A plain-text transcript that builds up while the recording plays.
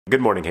Good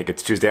morning, Hank.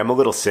 It's Tuesday. I'm a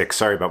little sick.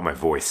 Sorry about my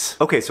voice.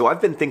 Okay, so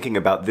I've been thinking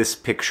about this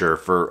picture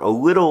for a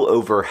little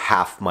over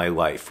half my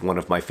life. One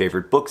of my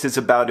favorite books is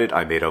about it.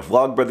 I made a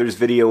Vlogbrothers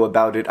video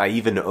about it. I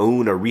even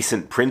own a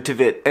recent print of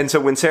it. And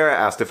so when Sarah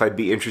asked if I'd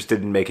be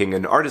interested in making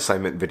an art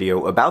assignment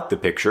video about the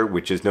picture,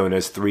 which is known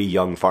as Three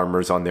Young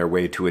Farmers on Their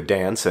Way to a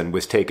Dance and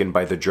was taken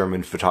by the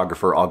German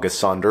photographer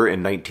August Sonder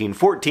in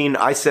 1914,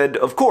 I said,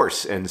 of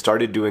course, and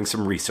started doing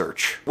some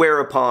research.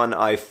 Whereupon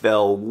I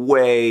fell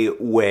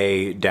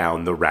way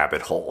down the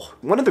rabbit hole.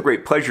 One of the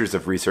great pleasures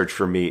of research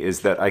for me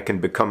is that I can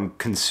become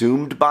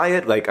consumed by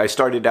it. Like, I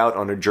started out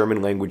on a German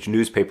language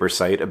newspaper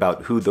site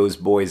about who those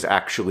boys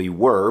actually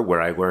were,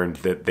 where I learned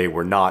that they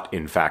were not,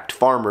 in fact,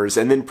 farmers,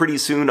 and then pretty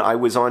soon I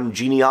was on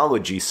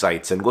genealogy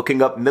sites and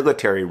looking up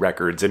military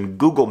records and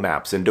Google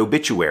Maps and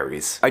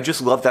obituaries. I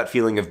just love that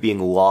feeling of being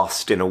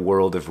lost in a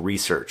world of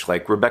research.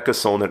 Like Rebecca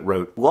Solnit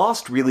wrote,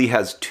 "Lost really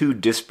has two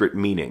disparate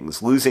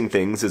meanings. Losing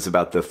things is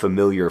about the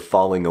familiar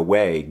falling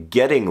away.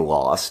 Getting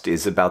lost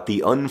is about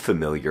the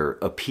unfamiliar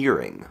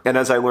appearing." And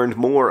as I learned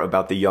more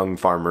about the young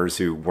farmers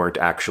who weren't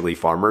actually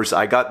farmers,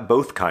 I got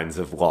both kinds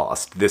of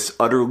lost. This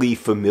utterly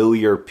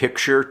familiar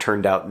picture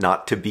turned out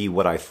not to be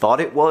what I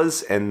thought it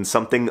was, and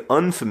something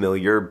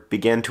unfamiliar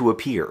began to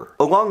appear.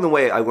 Along the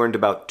way, I learned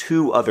about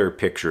two other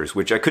pictures,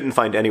 which I couldn't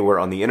find anywhere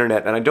on the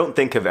internet and I don't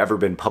think have ever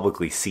been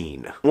publicly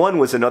seen. One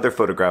was another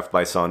photograph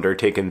by Sonder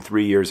taken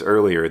 3 years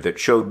earlier that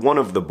showed one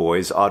of the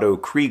boys, Otto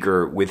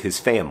Krieger, with his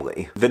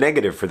family. The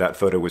negative for that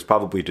photo was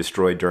probably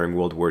destroyed during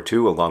World War II,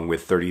 along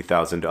with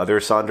 30,000 other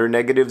Sonder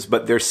negatives,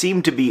 but there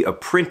seemed to be a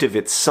print of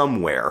it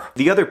somewhere.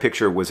 The other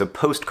picture was a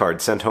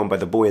postcard sent home by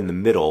the boy in the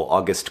middle,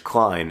 August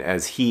Klein,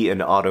 as he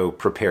and Otto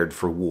prepared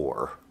for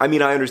war. I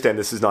mean, I understand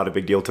this is not a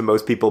big deal to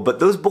most people, but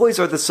those boys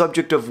are the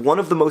subject of one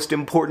of the most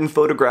important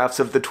photographs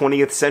of the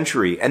 20th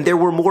century, and there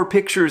were more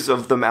pictures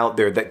of them out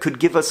there that could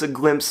give us a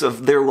glimpse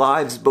of their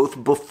lives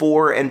both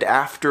before and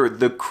after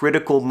the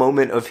critical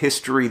moment of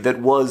history that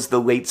was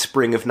the late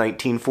spring of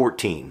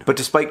 1914. But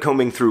despite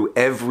combing through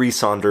every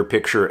Sonder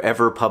picture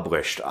ever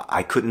published,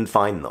 I couldn't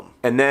find them.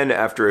 And then,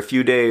 after a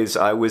few days,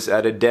 I was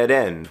at a dead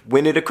end,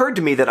 when it occurred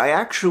to me that I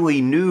actually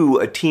knew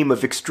a team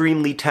of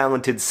extremely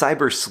talented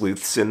cyber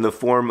sleuths in the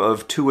form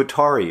of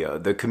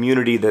Tuataria, the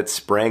community that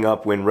sprang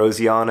up when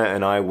Rosianna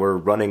and I were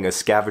running a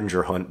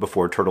scavenger hunt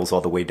before Turtles All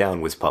the Way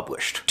Down was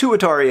published.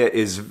 Tuataria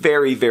is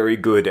very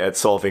good at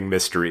solving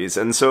mysteries,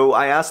 and so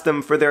I asked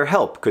them for their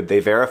help. Could they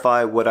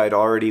verify what I'd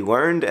already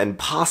learned and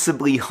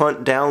possibly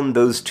hunt down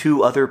those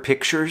two other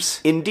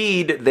pictures?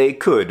 Indeed, they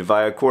could.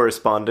 Via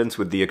correspondence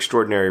with the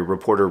extraordinary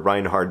reporter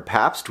Reinhard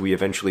Pabst, we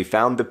eventually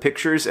found the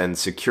pictures and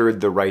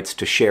secured the rights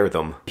to share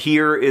them.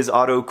 Here is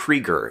Otto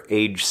Krieger,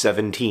 age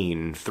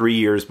 17, 3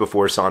 years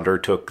before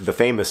Sonder took the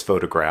famous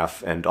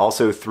photograph, and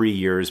also 3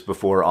 years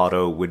before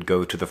Otto would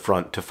go to the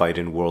front to fight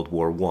in World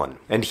War I.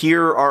 And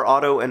here are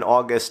Otto and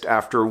August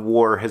after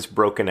war has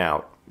broken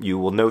out. You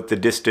will note the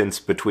distance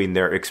between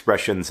their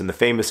expressions in the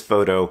famous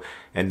photo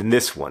and in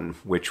this one,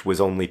 which was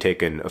only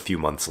taken a few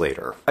months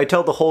later. I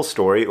tell the whole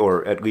story,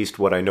 or at least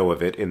what I know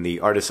of it, in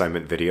the art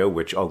assignment video,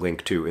 which I'll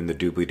link to in the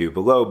doobly-doo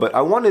below, but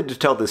I wanted to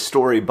tell the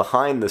story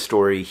behind the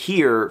story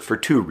here for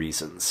two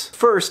reasons.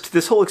 First,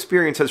 this whole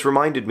experience has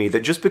reminded me that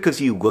just because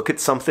you look at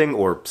something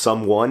or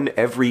someone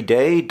every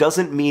day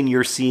doesn't mean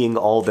you're seeing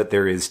all that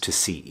there is to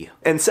see.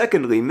 And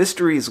secondly,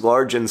 mysteries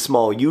large and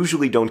small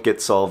usually don't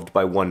get solved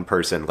by one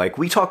person. Like,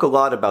 we talk a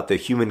lot about the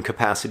human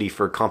capacity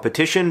for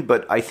competition,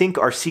 but I think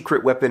our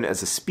secret weapon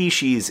as a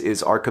species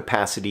is our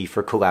capacity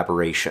for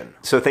collaboration.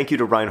 So thank you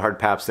to Reinhard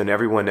Pabst and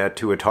everyone at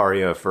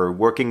Tuataria for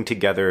working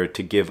together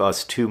to give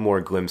us two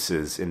more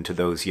glimpses into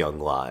those young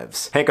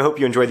lives. Hank, I hope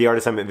you enjoyed the art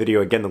assignment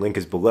video. Again, the link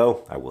is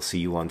below. I will see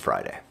you on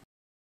Friday.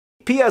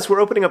 P.S. We're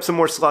opening up some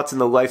more slots in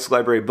the Life's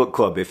Library Book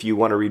Club if you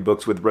want to read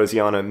books with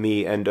Rosianna,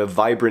 me, and a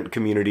vibrant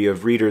community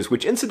of readers,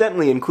 which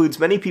incidentally includes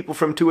many people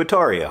from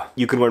Tuataria.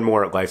 You can learn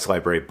more at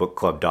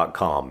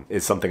lifeslibrarybookclub.com.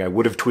 It's something I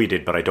would have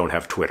tweeted, but I don't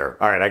have Twitter.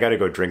 Alright, I gotta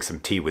go drink some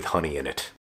tea with honey in it.